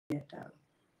yet, though.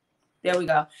 There we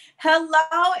go.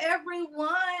 Hello, everyone.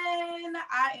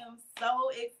 I am so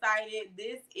excited.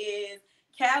 This is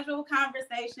Casual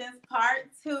Conversations Part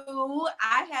 2.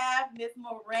 I have Miss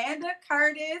Maranda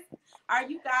Curtis. Are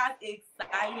you guys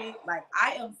excited? Like,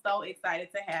 I am so excited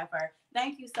to have her.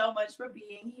 Thank you so much for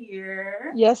being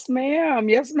here. Yes, ma'am.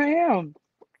 Yes, ma'am.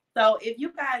 So, if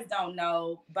you guys don't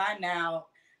know by now,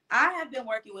 I have been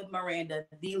working with Maranda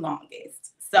the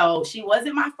longest. So, she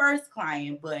wasn't my first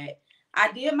client, but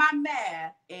I did my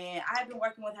math and I've been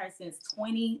working with her since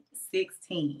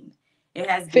 2016. It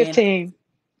has been 15.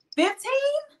 15?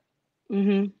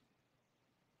 Mm-hmm.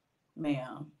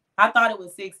 Ma'am, I thought it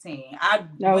was 16. I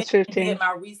That was went and did 15.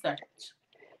 my research.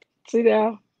 See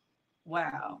that?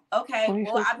 Wow. Okay.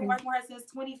 Well, I've been 2015. working with her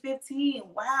since 2015.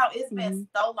 Wow. It's been Mm-hmm.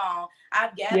 so long.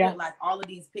 I've Yeah. gathered like all of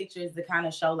these pictures to kind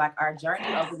of show like our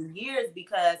journey over the years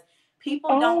because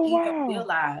people don't Oh, even wow.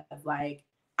 realize like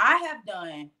I have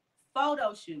done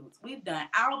photo shoots. We've done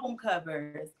album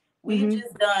covers. We've Mm-hmm.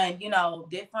 just done,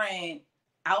 different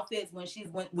outfits when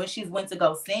she's went to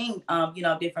go sing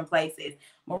different places.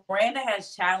 Miranda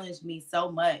has challenged me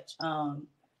so much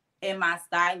in my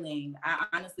styling. I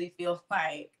honestly feel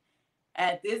like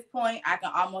at this point, I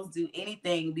can almost do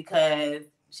anything because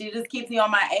she just keeps me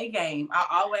on my A game. I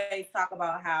always talk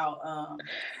about how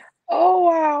Oh,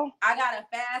 wow. I gotta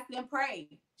fast and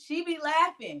pray. She be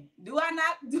laughing. Do I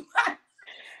not?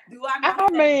 Do I not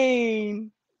I say that?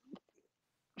 mean,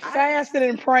 I have to fasting fast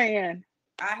and and pray. praying.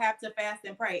 I have to fast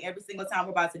and pray every single time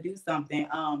we're about to do something.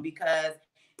 Because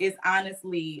it's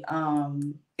honestly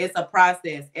it's a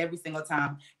process every single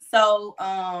time. So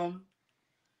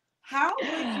how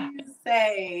would you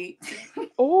say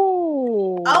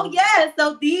Oh Oh. yeah,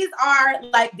 so these are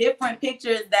like different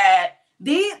pictures that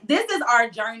this is our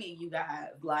journey, you guys.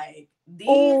 Like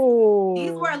these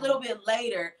were a Oh. little bit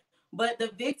later, but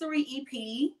the Victory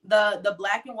EP, the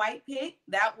black and white pic,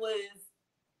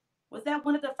 was that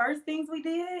one of the first things we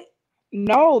did?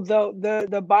 No,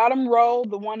 the bottom row,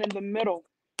 the one in the middle,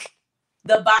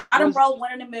 The bottom was row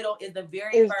one in the middle is the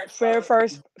very is first photo very shoot.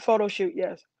 first photo shoot.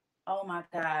 Yes. Oh my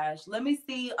gosh. Let me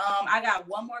see. I got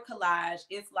one more collage.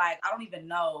 It's like I don't even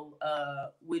know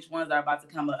which ones are about to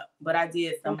come up, but I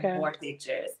did some Okay. more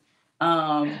pictures.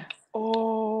 Um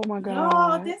Oh my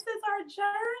y'all, God. this is our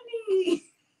journey.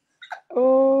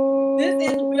 This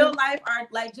is Oh real life art,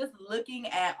 like just looking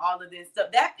at all of this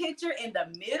stuff. That picture in the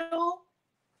middle,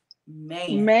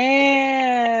 man.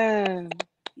 man.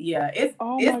 Yeah, it's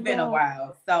Oh it's my been a God.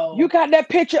 while. You So got that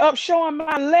picture up showing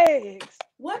my legs.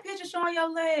 what picture showing your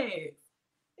legs?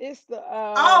 It's the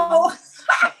Oh,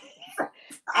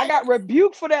 I got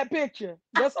rebuked for that picture.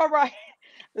 That's all right.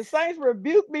 The Saints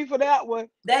rebuked me for that one.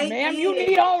 they Ma'am, you need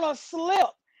did. on a slip.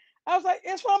 I was like,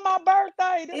 it's for my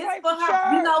birthday. This It's ain't for for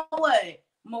her. You church. know what?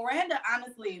 Miranda,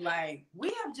 honestly, like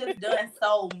we have just done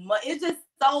so much. It's just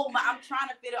so much. I'm trying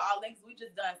to fit it all in because we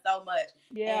just done so much.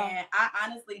 Yeah. And I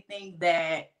honestly think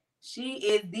that she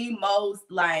is the most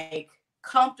like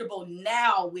comfortable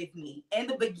now with me. In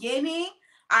the beginning,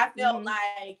 I felt Hmm.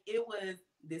 like it was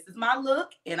this is my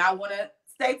look and I want to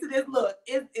stay to this look.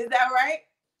 Is that right?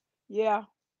 Yeah.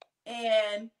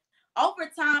 And over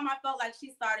time I felt like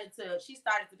she started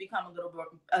to become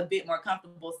a bit more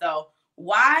comfortable. So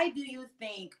why do you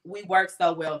think we work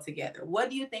so well together? What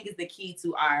do you think is the key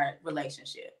to our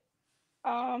relationship?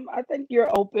 I think you're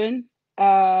open.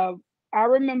 Uh, I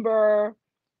remember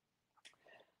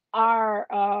our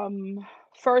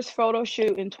first photo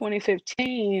shoot in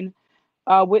 2015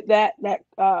 with that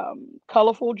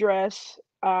colorful dress.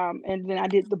 And then I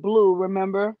did the blue.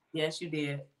 Remember, Yes, you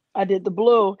did. I did the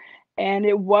blue, and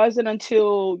it wasn't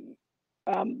until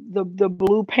the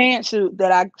blue pantsuit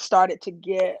that I started to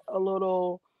get a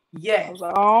little. I Yes. was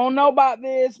like, I don't know about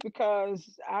this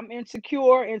because I'm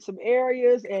insecure in some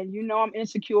areas, and I'm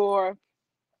insecure,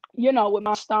 with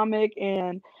my stomach.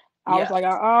 And I was Yeah. like,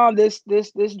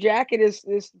 this jacket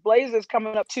this blazer is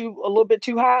coming up too a little bit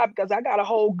too high because I got a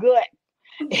whole gut.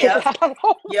 And Yep.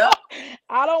 Yep.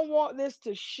 I don't want this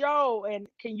to show. And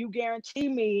can you guarantee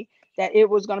me that it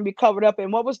was going to be covered up?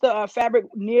 And what was the fabric?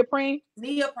 Neoprene?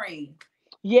 Neoprene.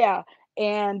 Yeah.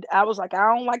 And I was like,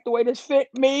 I don't like the way this fit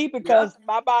me because Yep.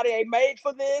 my body ain't made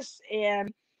for this.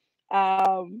 And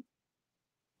um,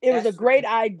 it was a That's great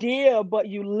true. idea, but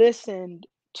you listened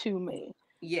to me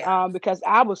Yeah. because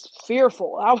I was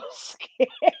fearful. I was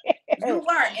You scared.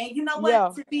 were, and you know what? Yeah.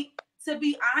 To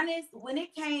be honest, when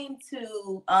it came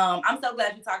to, I'm so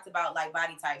glad you talked about like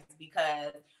body types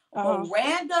because Uh-huh.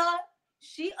 Miranda,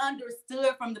 she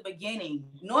understood from the beginning.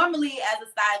 Normally, as a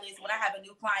stylist, when I have a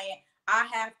new client, I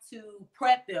have to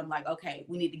prep them like, okay,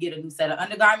 we need to get a new set of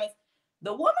undergarments.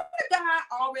 The woman of God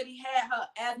already had her,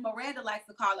 as Miranda likes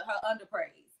to call it, her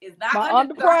underpraise. It's not My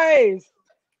undergarments, underpraise.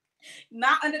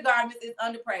 not undergarments, it's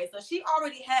underpraise. So she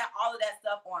already had all of that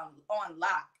stuff on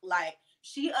lock. Like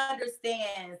she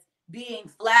understands being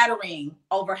flattering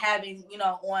over having,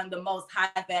 on the most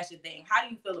high fashion thing. How do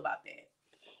you feel about that?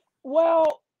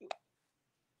 Well,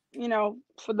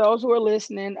 for those who are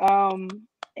listening, and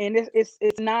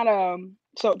it's not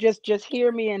so just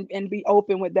hear me and be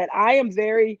open with that. I am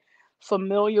very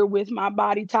familiar with my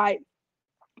body type,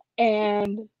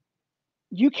 and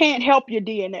you can't help your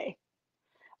DNA.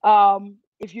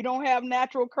 If you don't have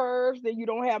natural curves, then you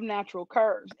don't have natural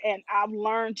curves. And I've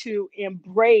learned to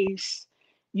embrace,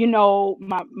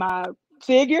 my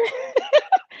figure.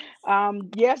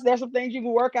 Yes, there's some things you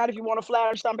can work out if you want to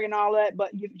flatter stomach and all that.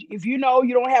 But if you know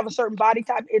you don't have a certain body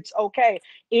type, it's okay.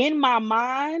 In my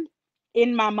mind,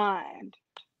 in my mind,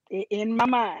 in my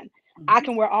mind, I Mhm.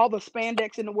 can wear all the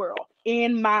spandex in the world.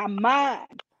 In my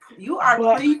mind. You are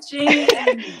But preaching.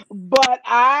 but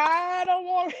I don't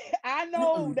want. I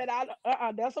know Mm-mm.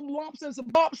 that there's some lumps and some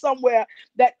bumps somewhere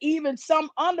that even some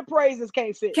underpraises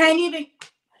can't fix. Can't even.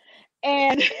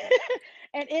 And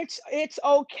and it's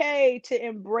okay to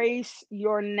embrace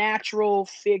your natural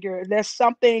figure. There's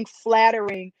something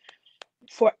flattering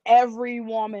for every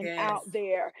woman Yes. out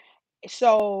there.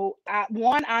 So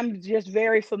I'm just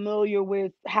very familiar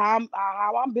with how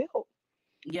I'm built,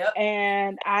 Yep.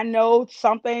 and I know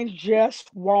some things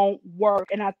just won't work.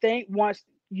 And I think once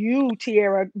you,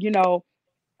 Teaira,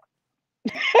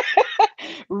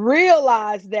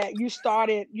 realize that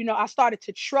I started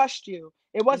to trust you.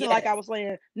 It wasn't like I Yes. was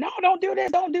saying, no, don't do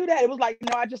this, don't do that. It was like,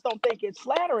 no, I just don't think it's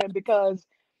flattering because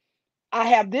I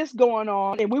have this going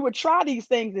on. And we would try these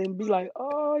things and be like,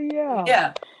 oh, yeah.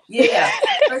 Yeah, yeah,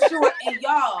 for sure. And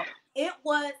y'all, it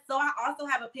was so. I also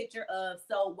have a picture of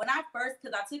so when I first,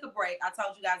 because I took a break. I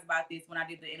told you guys about this when I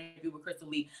did the interview with Crystal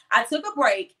Lee. I took a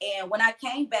break, and when I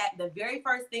came back, the very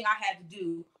first thing I had to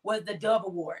do was the Dove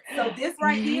Award. So this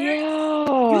right here,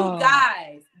 you Yeah.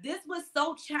 guys, this was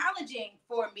so challenging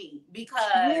for me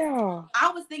because Yeah.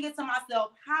 I was thinking to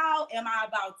myself, how am I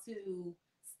about to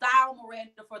style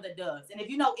Miranda for the Doves? And if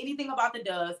you know anything about the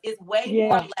Doves, it's way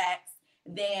more Yeah. lax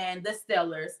than the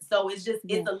Stellars. So it's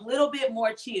Yeah. a little bit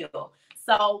more chill.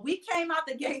 So we came out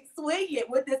the gate swinging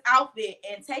with this outfit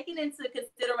and taking into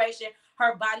consideration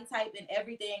her body type and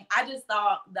everything. I just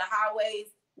thought the highways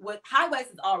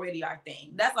is already our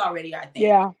thing. That's already our thing.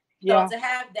 Yeah. So Yeah. to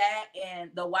have that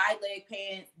and the wide leg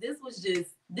pants, this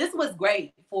was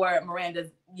great for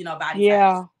Miranda's, body type.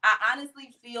 Yeah. I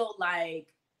honestly feel like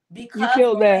You because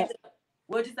killed that. Miranda,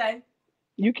 what'd you say?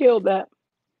 You killed that.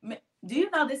 Do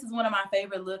you know this is one of my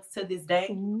favorite looks to this day?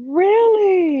 Favorite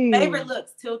Really?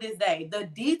 looks till this day. The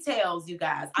details, you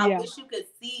guys. I Yeah. wish you could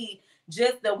see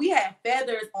just we had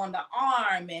feathers on the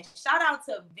arm. And shout out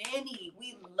to Vinny.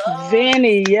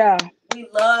 Vinny. Yeah. We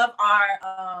love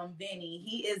our Vinny.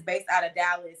 He is based out of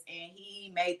Dallas and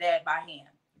he made that by hand.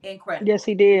 Yes, Incredible.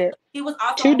 he did. He was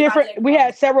also Two on different, Project we Runway.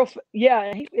 had several,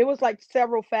 yeah, it was like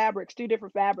several fabrics, two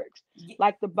different fabrics. Y-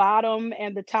 Like the bottom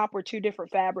and the top were two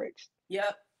different fabrics.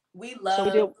 Yep. We So we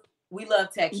love did, we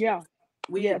love textures. yeah,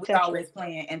 We yeah, we textures. always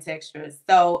playing in textures.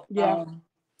 So Yeah.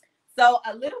 so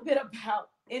a little bit about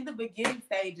in the beginning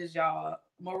stages, y'all.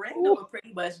 Miranda Ooh. would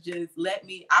pretty much just let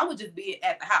me. I would just be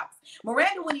at the house.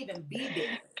 Miranda wouldn't even be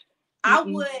there. I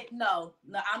Mm-mm. would no.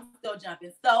 I'm still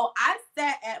jumping. So I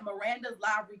sat at Miranda's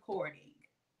live recording.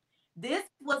 This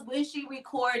was when she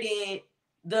recorded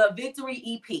the Victory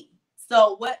EP.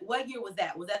 So what year was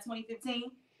that? Was that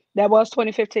 2015? That was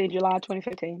 2015, July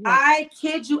 2015. Yeah. I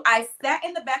kid you, I sat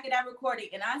in the back of that recording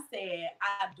and I said,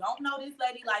 I don't know this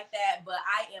lady like that, but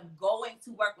I am going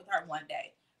to work with her one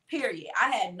day. Period. I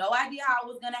had no idea how it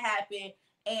was going to happen.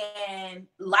 And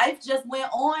life just went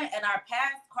on and our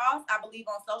paths crossed, I believe,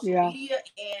 on social Yeah. media.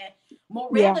 And Yeah.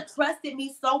 Miranda trusted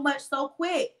me so much so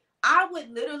quick. I would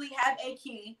literally have a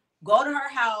key, go to her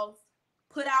house,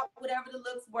 put out whatever the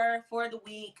looks were for the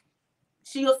week.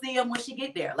 She'll see them when she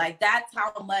get there. Like that's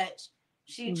how much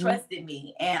she Hmm. trusted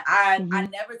me, and I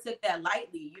Hmm. never took that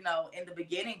lightly, in the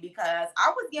beginning because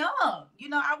I was young.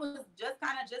 I was just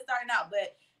kind of just starting out,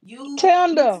 but you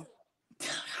Tender.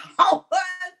 I was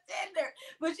tender,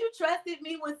 but you trusted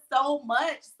me with so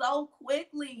much so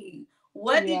quickly.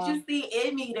 What did Yeah. you see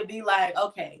in me to be like,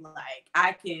 okay, like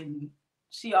I can,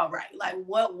 she all right? Like,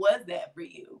 what was that for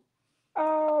you?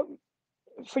 Um,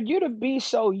 for you to be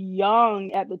so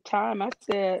young at the time, I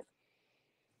said,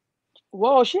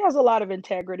 whoa, she has a lot of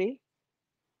integrity.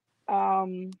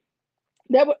 Um,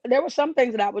 there were some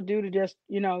things that I would do to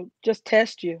just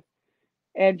test you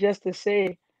and just to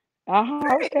see. Uh-huh,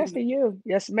 I was testing you.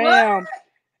 Yes, What? ma'am.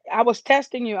 I was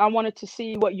testing you. I wanted to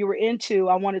see what you were into.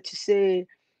 I wanted to see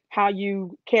how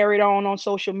you carried on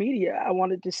social media. I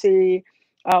wanted to see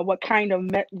what kind of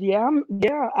yeah.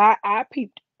 I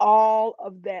peeped all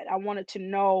of that. I wanted to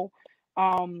know.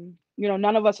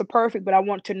 None of us are perfect, but I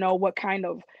want to know what kind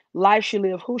of life she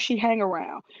lived, who she hang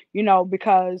around.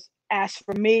 Because as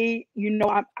for me,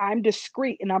 I'm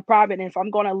discreet and I'm private. And if I'm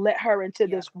going to let her into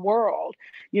Yeah. this world,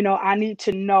 I need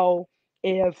to know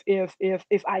if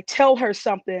I tell her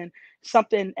something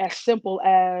as simple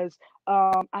as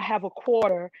I have a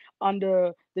quarter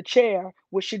under the chair,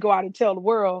 would she go out and tell the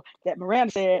world that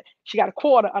Miranda said she got a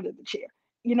quarter under the chair?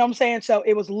 You know what I'm saying? So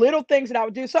it was little things that I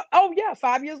would do. So, oh yeah,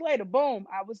 5 years later, boom,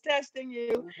 I was testing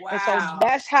you. And so Wow.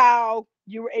 that's how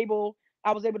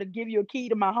I was able to give you a key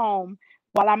to my home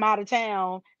while I'm out of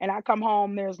town and I come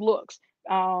home, there's looks.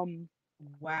 Um,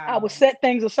 I would Wow. set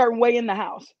things a certain way in the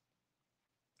house.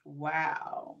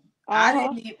 Wow. I Uh-huh.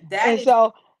 didn't even, that And is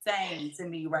so insane to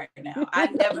me right now. I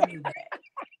never knew that.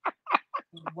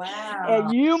 and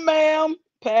Wow. you, ma'am,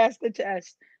 passed the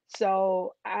test.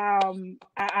 So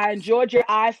I enjoyed your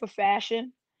eye for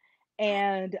fashion.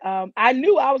 And I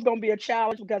knew I was gonna be a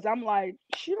challenge because I'm like,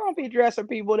 she don't be dressing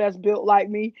people that's built like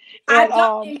me. I And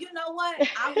don't, and you know what?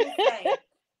 I will say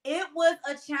it was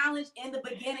a challenge in the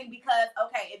beginning because,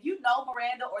 okay, if you know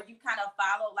Miranda or you kind of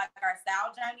follow like our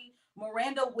style journey,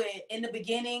 Miranda would, in the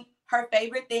beginning, her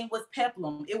favorite thing was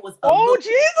peplum. It was a oh look.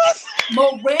 Jesus!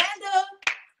 Miranda,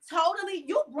 totally,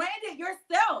 you branded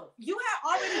yourself. You had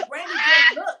already branded your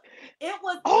look. It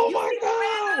was, when Oh you my see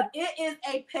God! Miranda, it is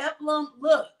a peplum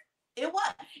look. It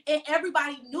was. And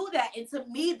everybody knew that. And to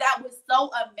me, that was so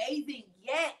amazing,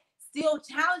 yet still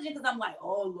challenging because I'm like,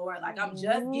 oh Lord, like I'm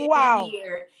just getting in Wow!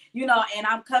 here, and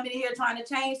I'm coming in here trying to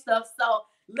change stuff. So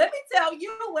let me tell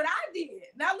you what I did.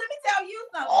 Now let me tell you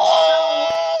something. So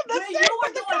Oh, the when you were secrets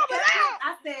are doing coming peplum, out.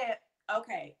 I said,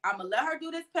 okay, I'm gonna let her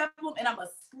do this peplum and I'm gonna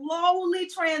slowly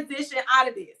transition out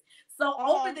of this. So over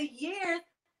Uh-huh. the years,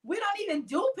 we don't even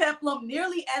do peplum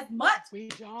nearly as much. We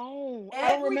don't. I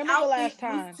don't Every remember the outfit last used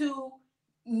time. to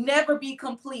never be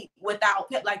complete without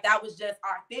pep. Like that was just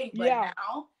our thing. But Yeah.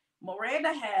 now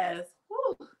Miranda has,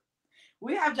 whew,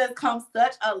 we have just come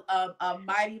such a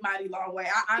mighty, mighty long way.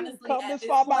 I honestly, Come at this this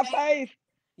far by point, faith.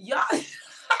 y'all,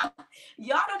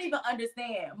 y'all don't even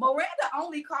understand. Miranda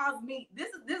only calls me. This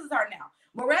is her now.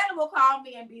 Miranda will call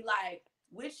me and be like,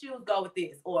 "Which shoes go with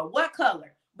this?" or "What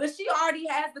color?" But she already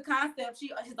has the concept. She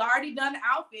has already done the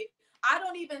outfit. I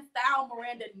don't even style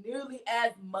Miranda nearly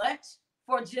as much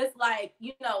for just like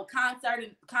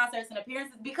concerts and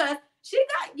appearances because she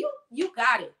got you. You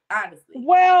got it. Honestly,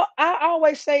 Well, I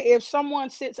always say if someone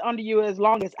sits under you as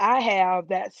long as I have,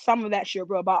 that some of that should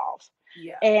rub off.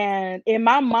 yeah. And in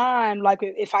my mind, like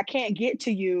if I can't get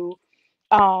to you,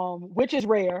 which is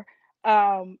rare,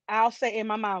 I'll say in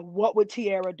my mind, what would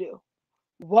Teaira do?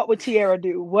 What would Teaira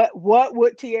do? What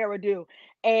would Teaira do?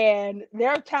 And there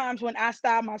are times when I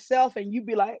style myself and you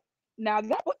be like, now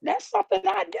that's something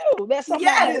I do. That's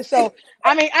something I do. Yes, So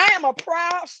I mean, I am a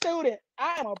proud student.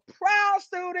 I am a proud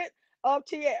student of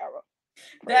Teaira.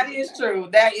 Praise that his is name. true.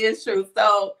 That is true.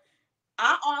 So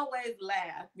I always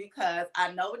laugh because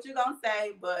I know what you're gonna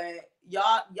say, but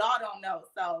y'all don't know.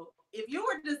 So if you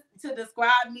were to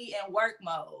describe me in work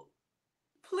mode,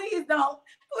 please don't,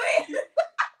 please,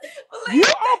 You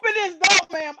please. open this door,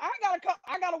 ma'am.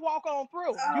 I gotta walk on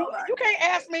through. You Oh my you can't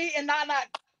god. ask me and not.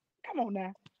 Come on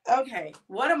now. Okay,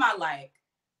 what am I like?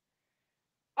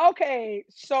 Okay,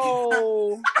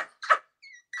 so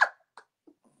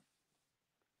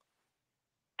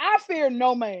I fear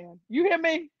no man. You hear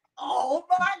me? Oh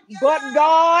my But god.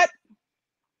 God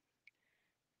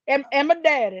and my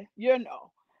daddy, you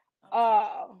know. Okay.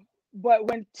 Uh, but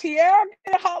when Tierra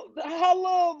get her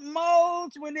little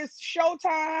modes when it's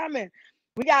showtime and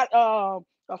we got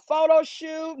a photo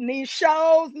shoot and these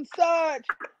shows and such,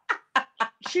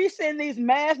 she send these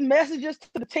mass messages to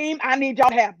the team. I need y'all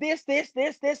to have this,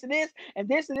 and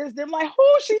this. They're like,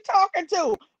 who is she talking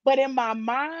to? But in my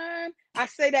mind, I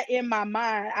say that in my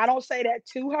mind. I don't say that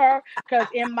to her because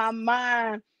in my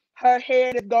mind, her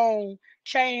head is going to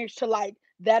change to like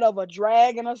that of a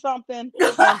dragon or something,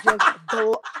 and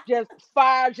just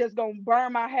fire just gonna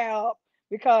burn my hair up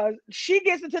because she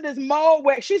gets into this mode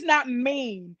where she's not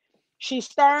mean. She's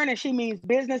stern and she means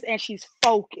business and she's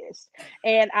focused.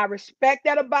 And I respect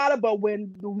that about her. But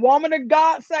when the woman of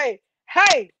God say,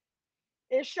 hey,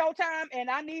 it's showtime and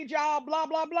I need y'all, blah,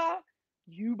 blah, blah,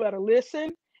 you better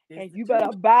listen It's and the you better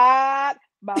truth. abide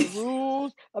by the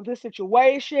rules of this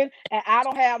situation. And I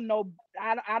don't have no,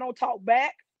 I don't talk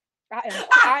back.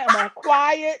 I am a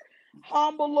quiet,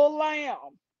 humble little lamb.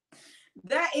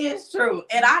 That is true.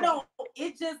 And I don't,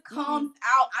 it just Mm-mm. comes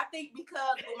out. I think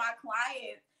because with my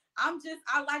clients,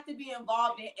 I like to be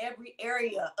involved in every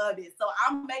area of it. So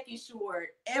I'm making sure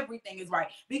everything is right.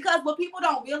 Because what people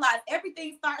don't realize,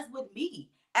 everything starts with me.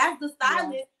 As the Yeah.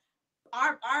 stylist,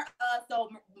 so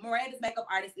Miranda's makeup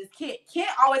artist is Kent. Kent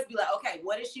always be like, okay,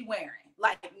 what is she wearing?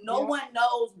 Like no Yep. one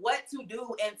knows what to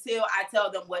do until I tell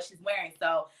them what she's wearing.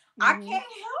 So I Mm-hmm. can't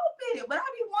help it, but I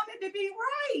be wanting to be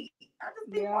right. I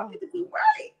just be Yeah. wanting to be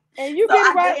right. And you So get it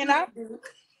I right, and I definitely do.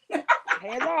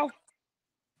 hands off.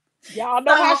 Y'all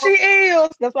know how she So is.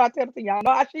 That's why I tell them, y'all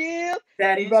know how she is.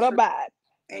 that You is better true. abide.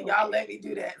 And y'all Okay. let me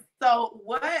do that. So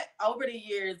what over the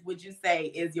years would you say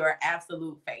is your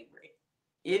absolute favorite?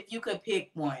 If you could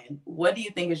pick one, what do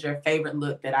you think is your favorite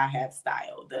look that I have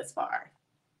styled thus far?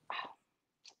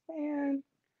 Man,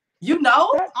 You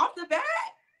know, that off the bat?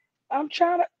 I'm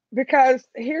trying to, because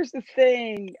here's the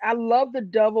thing. I love the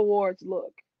Dove Awards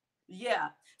look. Yeah.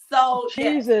 So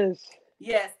yes. Jesus.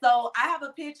 Yes. So I have a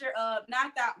picture of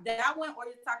not that one, or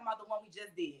you're talking about the one we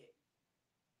just did.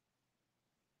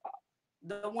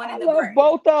 The one in I the love gray.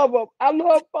 both of them. I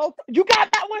love both. You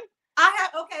got that one? I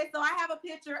have okay, so I have a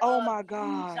picture Oh of my you,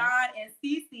 God. John, and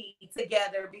Cece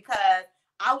together because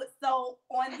I would so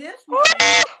on this one,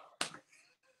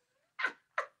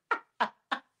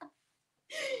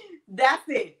 that's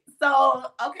it. So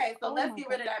okay, so Oh let's my get God.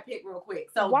 rid of that pic real quick.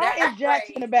 So Why is that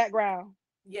Jackson in the gray, background?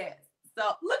 yes. So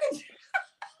look at you.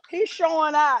 He's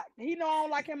showing out. He know I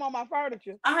don't like him on my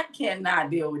furniture. I cannot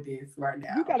deal with this right You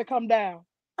now. got to come down.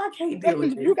 I can't deal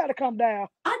with You this. got to come down.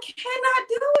 I cannot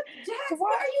do it. Jax, what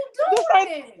What? are This you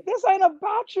ain't doing? this ain't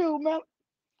about you, man.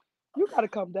 You got to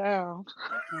come down.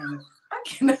 I can't. I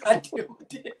cannot deal with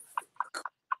this.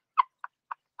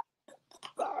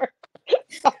 Sorry.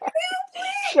 Sorry.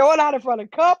 Showing out in front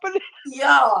of company.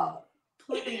 Y'all,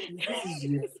 please. This is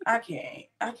just I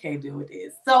can't deal with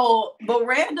this. So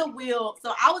Miranda will.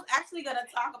 So I was actually gonna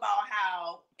talk about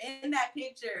how in that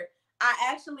picture I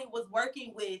actually was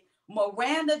working with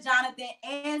Miranda, Jonathan,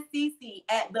 and Cece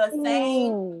at the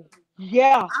same. Ooh.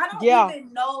 Yeah. I don't Yeah.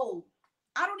 even know.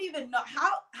 I don't even know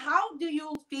how do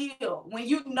you feel when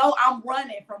you know I'm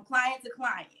running from client to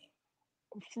client?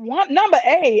 One number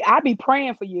A, I be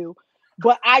praying for you.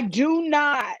 But I do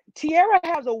not. Teaira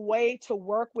has a way to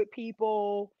work with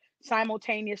people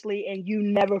simultaneously and you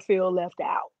never feel left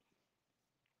out.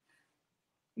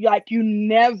 Like you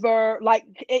never like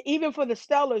even for the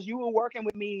Stellars, you were working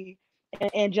with me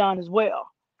and John as well.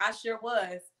 I sure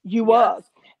was. You Yep. was.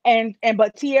 And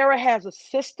but Teaira has a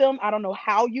system. I don't know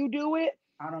how you do it.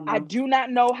 I don't I know. do not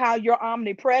know how you're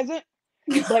omnipresent,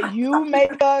 but you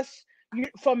make us you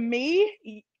for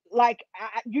me like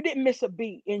you didn't miss a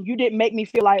beat and you didn't make me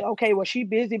feel like okay well she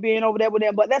busy being over there with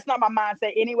them, but that's not my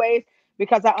mindset anyways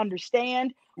because I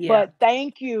understand. Yeah. But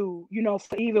thank you,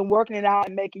 for even working it out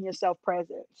and making yourself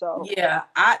present. So Yeah.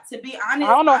 I to be I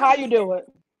honest, don't know how you do it.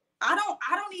 I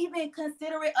don't even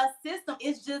consider it a system.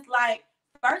 It's just like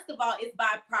first of all, it's by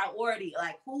priority,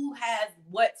 like who has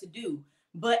what to do.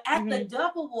 But at the Hmm.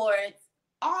 Dove Awards,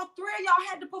 all three of y'all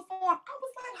had to perform. I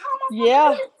was like, how am I supposed to do Yeah,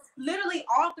 this? Literally,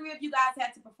 all three of you guys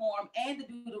had to perform and to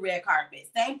do the red carpet.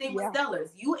 Same thing with yeah, Stellars.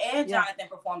 You and yeah, Jonathan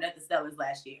performed at the Stellars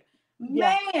last year.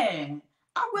 yeah, Man,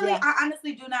 yeah, I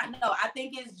honestly do not know. I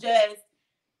think it's just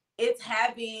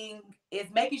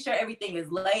it's making sure everything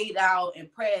is laid out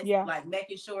and pressed, yeah, like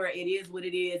making sure it is what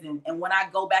it is. And when I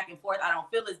go back and forth, I don't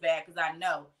feel as bad because I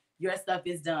know your stuff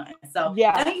is done. So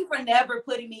yeah. thank you for never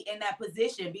putting me in that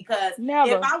position because if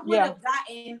Never. I would Yeah, have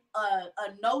gotten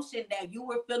a notion that you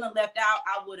were feeling left out,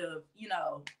 I would have,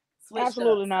 switched up.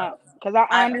 absolutely not. So Because I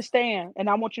I understand and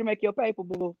I want you to make your paper,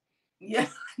 boo. yeah,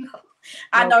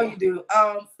 I know Okay. you do.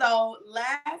 So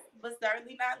last but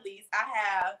certainly not least, I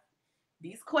have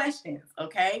these questions.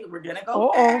 Okay, we're gonna go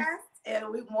Uh-oh. fast, and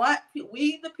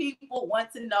we the people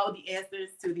want to know the answers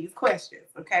to these questions.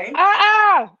 Okay,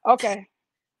 Okay.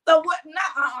 so what?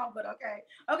 Not but okay.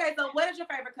 Okay, so what is your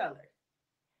favorite color?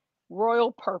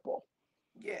 Royal purple.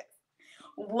 Yes.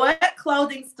 What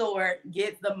clothing store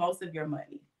gets the most of your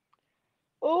money?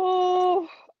 Oh,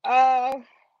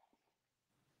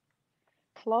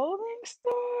 clothing store.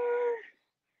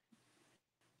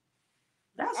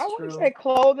 I That's wouldn't true. say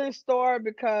clothing store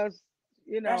because,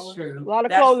 That's a true. lot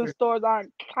of That's clothing true. stores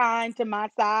aren't kind to my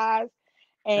size.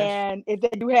 That's And if they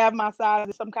do have my size,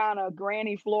 it's some kind of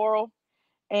granny floral.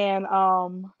 And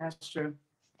that's true.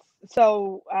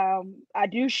 I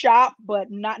do shop,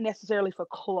 but not necessarily for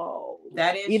clothes.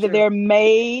 That is Either true. they're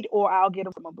made or I'll get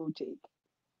them from a boutique.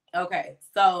 Okay,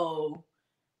 so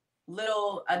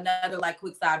another like quick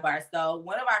sidebar. So one of our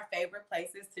favorite places to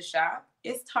shop is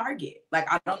Target.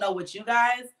 Like I don't know what you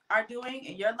guys are doing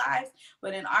in your lives,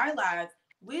 but in our lives,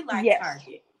 we like Yes.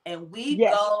 Target and we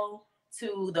Yes. go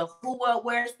to the who what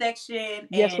wear section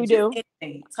Yes, and we just do.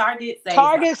 anything. Target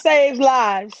saves lives. Target saves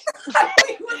lives. I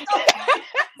knew you was gonna say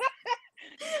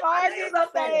I knew you was Target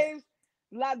gonna say that. saves.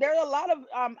 There are a lot of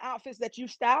outfits that you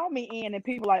style me in, and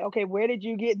people are like, okay, where did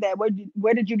you get that?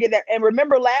 Where did you get that? And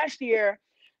remember last year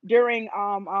during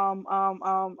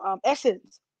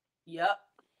Essence, Yep.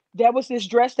 there was this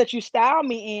dress that you styled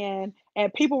me in,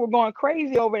 and people were going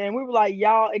crazy over it. And we were like,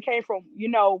 y'all, it came from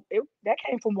that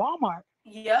came from Walmart.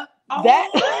 Yep. That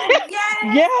Oh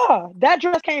yes. yeah, that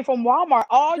dress came from Walmart.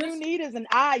 All you This need is an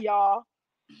eye, y'all.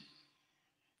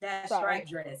 that Sorry. striped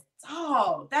dress.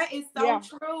 Oh, that is so Yeah,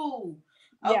 true.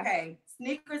 yeah. Okay.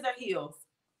 Sneakers or heels?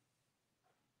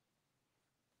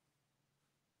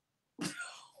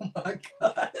 Oh my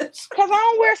gosh. Cause I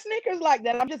don't wear sneakers like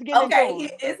that. I'm just getting into Okay, them.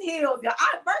 it's heels.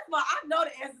 First of all, I know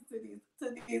the answer to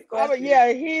these Oh questions.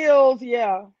 yeah, heels.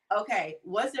 Yeah. Okay,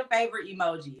 what's your favorite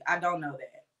emoji? I don't know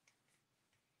that.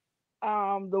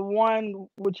 The one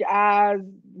with your eyes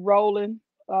rolling,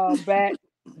 back.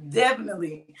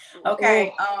 Definitely.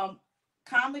 Okay. Oh,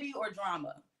 Comedy or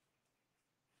drama?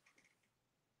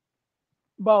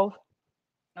 both.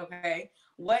 Okay.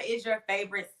 What is your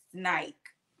favorite snack?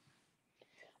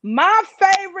 My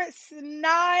favorite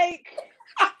snack.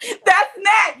 That's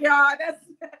snack, y'all. That's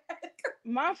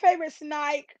My favorite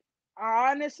snack.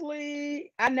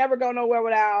 Honestly, I never go nowhere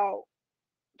without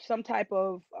some type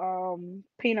of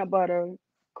peanut butter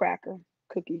cracker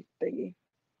cookie thingy.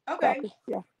 okay. Crackers.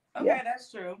 Yeah. Yeah. Okay,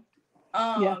 that's true.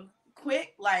 Yeah.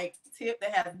 Quick like tip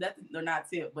that has nothing, or not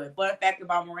tip, but fun fact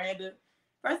about Miranda.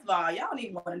 First of all, y'all don't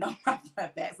even want to know my fun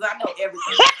facts. So I know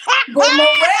everything. But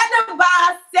Miranda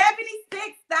buys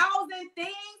 76,000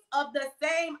 things of the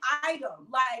same item.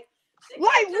 Like she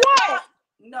Like can't just buy what?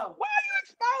 no. Why are you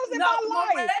exposing No, my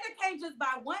life? Miranda can't just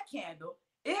buy one candle.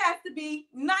 It has to be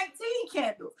 19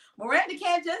 candles. Miranda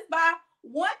can't just buy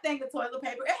one thing of toilet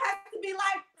paper. It has to be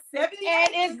like And 78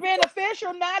 it's things.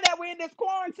 beneficial now that we're in this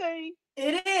quarantine.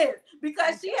 It is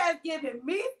because she Okay. has given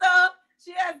me stuff.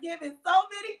 She has given so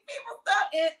many people stuff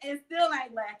and still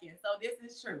ain't lacking. So this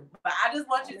is true. But I just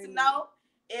want you to Hallelujah. know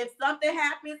if something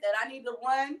happens and I need to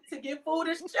run to get food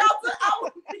and shelter, I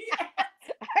will be at.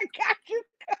 I got you.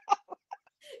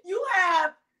 You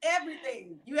have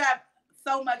everything. You have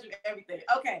so much of everything.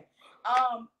 Okay.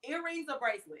 Earrings or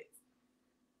bracelets?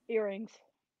 Earrings.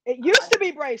 It I used to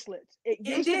be bracelets. It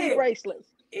It used to be did. bracelets.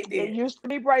 It It did. used to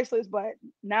be bracelets, but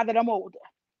now that I'm older,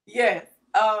 Yes.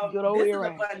 good old This is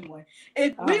a earrings. funny one.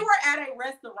 If we Uh, were at a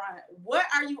restaurant, what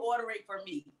are you ordering for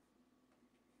me?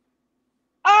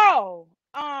 oh,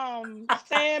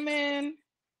 salmon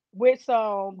with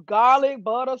some garlic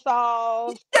butter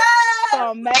sauce, Yes.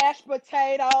 some mashed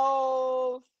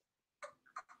potatoes,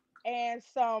 and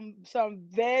some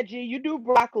veggie. You do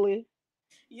broccoli,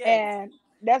 Yes. and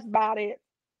that's about it.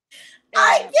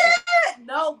 I And can't.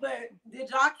 No, but did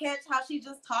y'all catch how she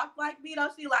just talked like me? Though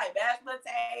she like mashed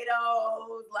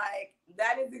potatoes, like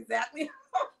that is exactly.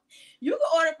 You can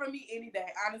order from me any day.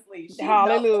 Honestly, she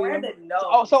know. hallelujah. Miranda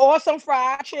So, knows. so or some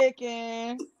fried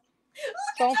chicken, Look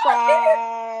at some y'all here.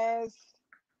 fries.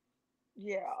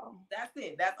 Yeah. That's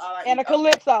it. That's all I And eat. a Okay.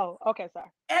 calypso. Okay,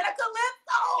 sorry. And a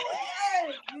calypso.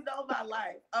 Yes, you know my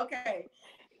life. Okay.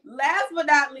 Last but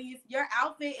not least, your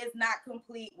outfit is not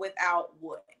complete without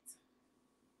what?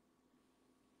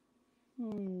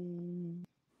 Hmm.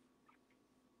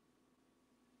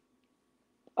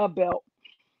 A belt.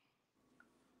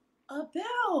 A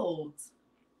belt.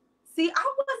 See,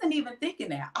 I wasn't even thinking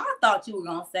that. I thought you were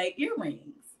gonna say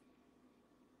earrings,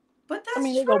 but I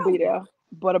mean, that's they're gonna be true. there,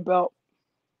 but a belt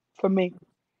for me.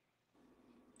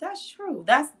 That's true.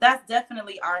 That's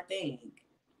definitely our thing.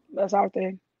 That's our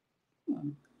thing.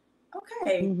 Hmm.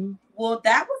 Okay. Hmm. Well,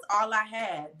 that was all I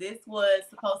had. This was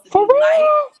supposed to For be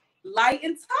light, real, light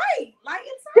and tight, light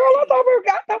girl. and tight.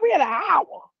 I thought we had an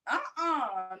hour.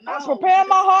 I was No, preparing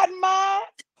my because heart and mind.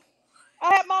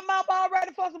 I had my mouth all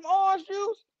ready for some orange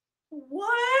juice,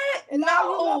 what? and all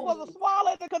you left was a No,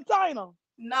 swallow in the container.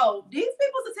 no. These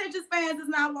people's attention spans is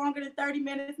not longer than 30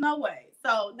 minutes. No way.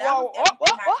 So that was Whoa, up, everything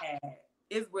up, I up. had.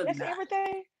 It's really That's not.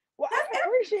 everything. Well, That's I everything.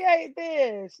 appreciate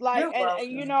this. Like, You're and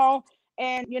welcome.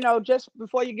 just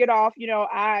before you get off,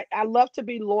 I love to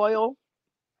be loyal.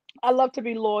 I love to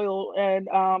be loyal, and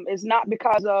it's not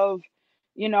because of,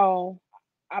 you know,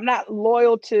 I'm not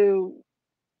loyal to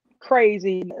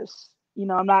craziness.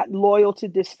 I'm not loyal to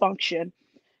dysfunction.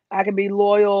 I can be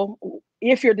loyal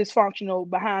if you're dysfunctional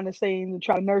behind the scenes and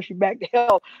try to nurse you back to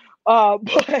health. But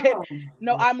Oh,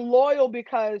 no, I'm loyal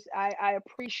because I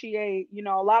appreciate,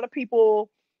 a lot of people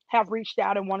have reached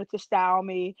out and wanted to style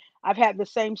me. I've had the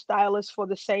same stylist for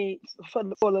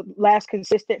the last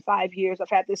consistent 5 years. I've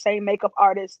had the same makeup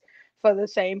artist for the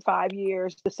same 5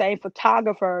 years, the same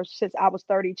photographer since I was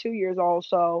 32 years old.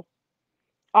 So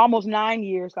almost 9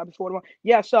 years. I'll be 41.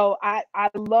 Yeah. So I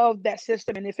love that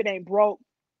system. And if it ain't broke,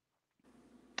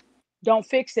 don't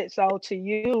fix it. So to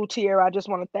you, Teaira, I just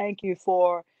want to thank you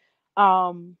for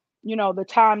the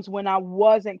times when I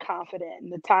wasn't confident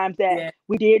and the times that yeah,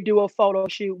 we did do a photo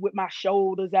shoot with my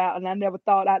shoulders out and I never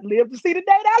thought I'd live to see the day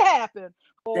that happened.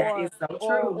 that is Or so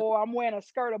true. I'm wearing a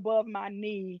skirt above my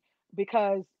knee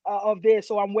because of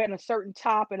this, or I'm wearing a certain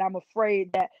top and I'm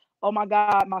afraid that, oh my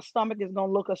God, my stomach is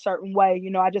gonna look a certain way.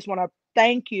 I just want to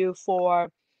thank you for,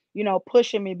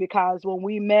 pushing me, because when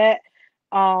we met,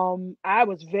 I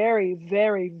was very,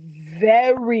 very,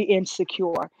 very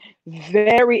insecure,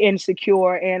 very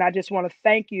insecure. And I just want to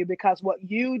thank you, because what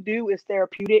you do is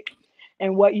therapeutic,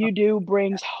 and what you do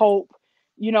brings hope,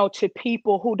 to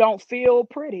people who don't feel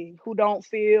pretty, who don't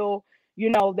feel,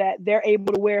 that they're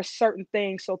able to wear certain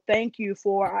things. So thank you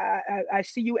for, I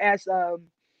see you as, a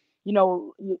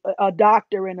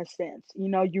doctor in a sense.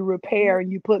 You repair and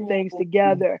you put things Ooh,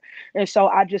 together. And so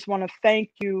I just want to thank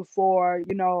you for,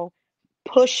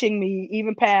 pushing me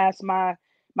even past my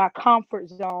comfort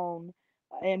zone,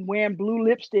 and wearing blue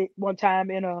lipstick one time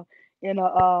in a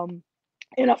um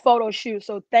in a photo shoot.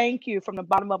 So thank you from the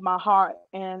bottom of my heart.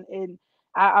 And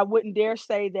I wouldn't dare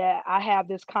say that I have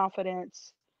this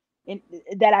confidence in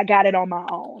that I got it on my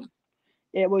own.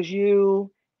 It was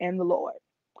you and the Lord.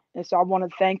 And so I want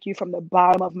to thank you from the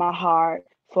bottom of my heart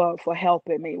for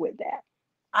helping me with that.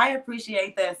 I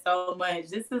appreciate that so much.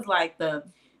 This is like the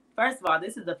first of all,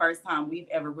 this is the first time we've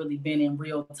ever really been in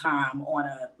real time on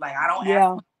a like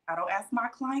Yeah, I don't ask my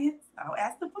clients, I don't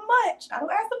ask them for much. I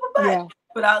don't ask them for much. yeah,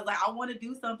 But I was like, I want to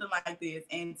do something like this.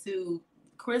 And to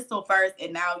Crystal first,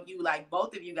 and now you like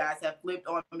both of you guys have flipped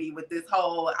on me with this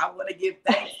whole I want to give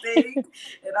thanks thing.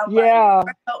 And I'm like, yeah.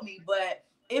 Lord help me. But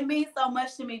it means so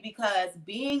much to me because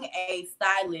being a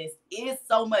stylist is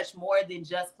so much more than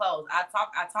just clothes. I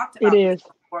talked It about being is.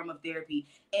 a form of therapy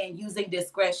and using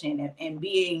discretion and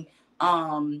being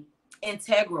um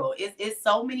integral. It's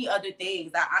so many other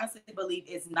things. I honestly believe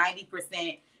it's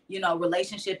 90%,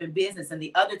 relationship and business, and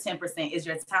the other 10% is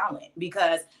your talent.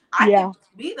 Because I could Yeah,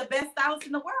 be the best stylist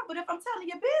in the world, but if I'm telling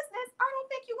your business, I don't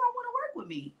think you're gonna want to work with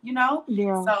me.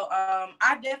 yeah, So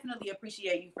I definitely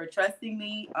appreciate you for trusting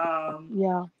me.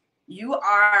 yeah. You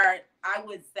are, I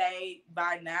would say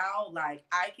by now, like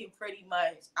I can pretty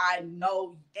much, I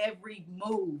know every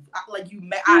move. Like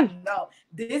I Mm, know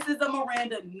this is a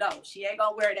Maranda. No, she ain't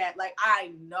gonna wear that. Like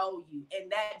I know you,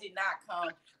 and that did not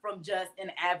come from just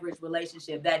an average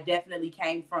relationship. That definitely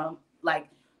came from like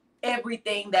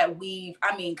everything that I mean,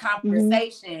 hmm.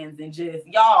 conversations and just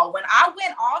y'all. When I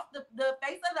went off the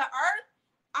face of the earth,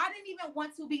 I didn't even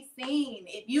want to be seen.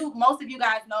 Most of you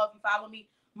guys know if you follow me,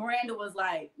 Maranda was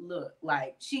like, look,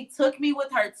 like she took me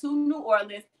with her to New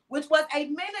Orleans, which was a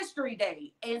ministry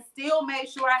date, and still made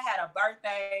sure I had a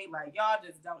birthday. Like y'all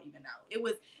just don't even know. It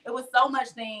was so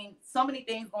many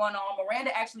things going on.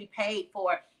 Miranda actually paid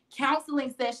for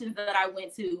counseling sessions that I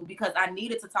went to because I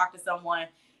needed to talk to someone.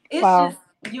 It's just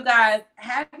Wow. you guys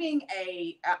having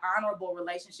a honorable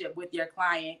relationship with your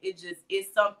client. It just is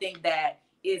something that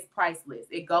is priceless.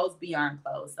 It goes beyond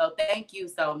clothes. So thank you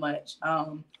so much.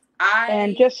 And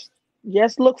I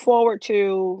just look forward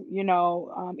to,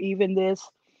 even this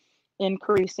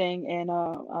increasing and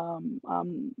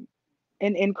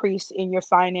an increase in your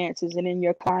finances and in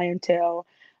your clientele.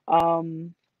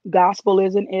 Um, Gospel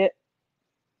isn't it?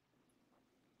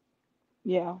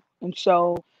 Yeah. And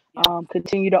so yeah,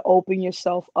 continue to open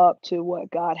yourself up to what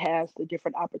God has, the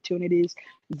different opportunities.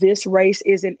 This race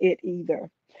isn't it either.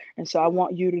 And so I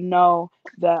want you to know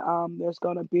that there's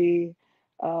going to be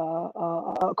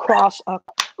a cross,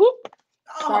 oop,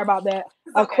 sorry oh, about that,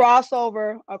 it's okay.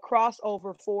 a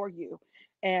crossover for you.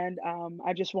 And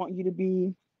I just want you to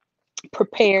be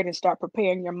prepared and start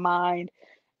preparing your mind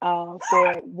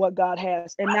for what God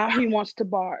has. And now he wants to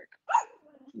bark.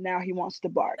 Now he wants to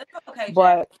bark. That's okay, Jack.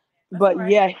 But That's all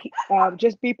right. yeah,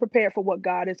 just be prepared for what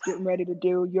God is getting ready to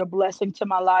do. You're a blessing to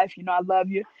my life. I love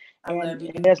you, I love and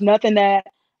you. there's nothing that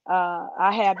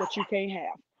I have that you can't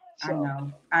have. I So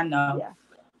know. I know.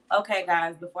 yeah, Okay,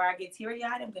 guys, before I get teary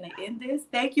eyed, I'm going to end this.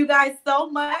 Thank you guys so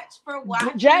much for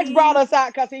Jax brought watching. us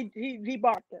out because he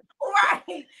barked it.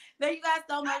 Right. Thank you guys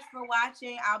so much for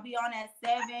watching. I'll be on at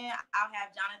 7. I'll have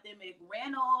Jonathan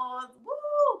McReynolds.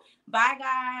 Woo! Bye,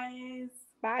 guys.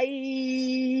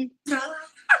 Bye.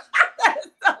 That's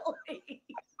so sweet.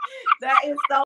 That is so